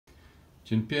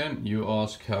Jinpian, you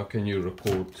ask how can you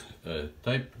record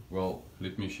tape? Well,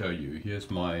 let me show you. Here's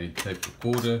my tape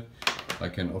recorder. I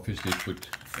can obviously put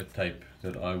a tape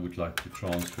that I would like to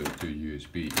transfer to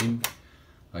USB in.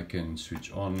 I can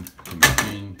switch on the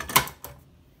machine.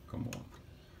 Come on.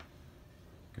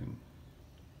 Can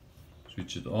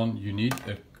switch it on. You need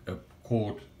a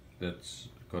cord that's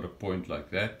got a point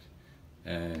like that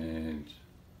and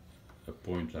a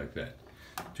point like that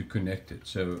to connect it.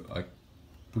 So I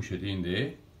push it in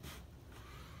there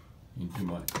into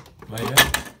my player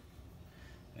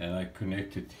and I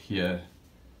connect it here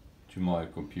to my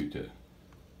computer,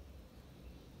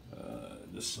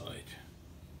 this side.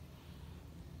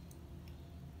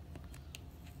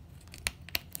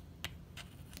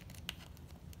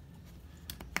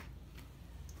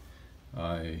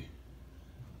 I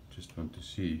just want to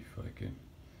see if I can.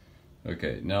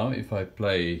 Okay, now if I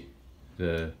play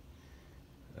the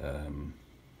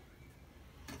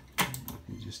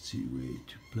let me just see where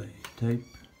to play tape.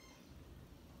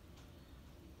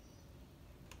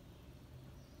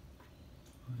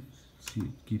 See,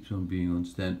 it keeps on being on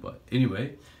standby.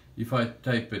 Anyway, if I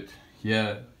tape it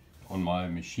here on my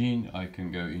machine, I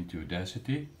can go into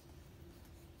Audacity.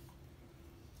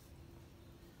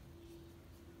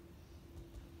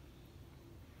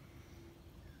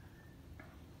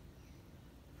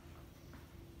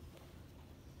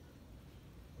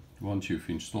 Once you've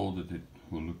installed it, it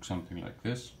will look something like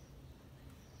this.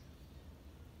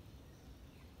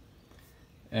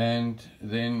 And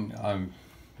then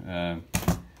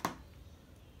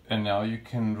and now you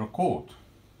can record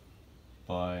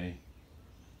by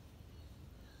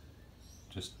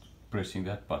just pressing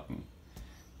that button.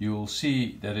 You will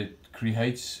see that it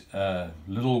creates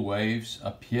little waves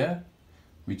up here,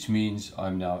 which means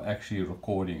I'm now actually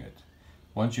recording it.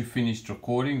 Once you've finished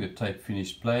recording, the tape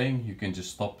finished playing, you can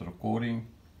just stop the recording.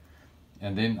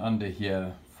 And then under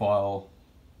here, File,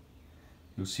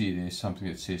 you'll see there's something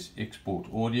that says Export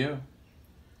Audio.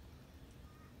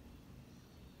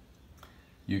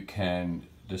 You can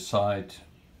decide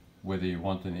whether you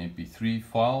want an MP3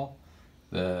 file.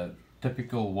 The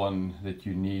typical one that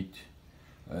you need,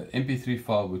 MP3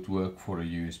 file would work for a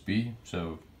USB,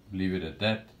 so leave it at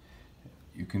that.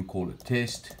 You can call it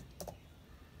test.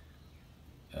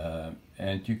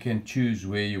 And you can choose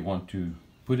where you want to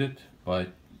put it by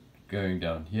going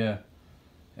down here,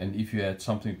 and if you had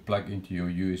something plugged into your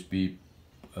USB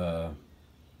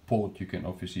port, you can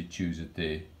obviously choose it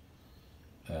there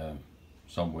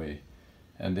somewhere,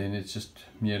 and then it's just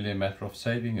merely a matter of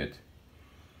saving it.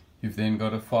 You've then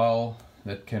got a file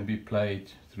that can be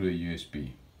played through a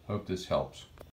USB. Hope this helps.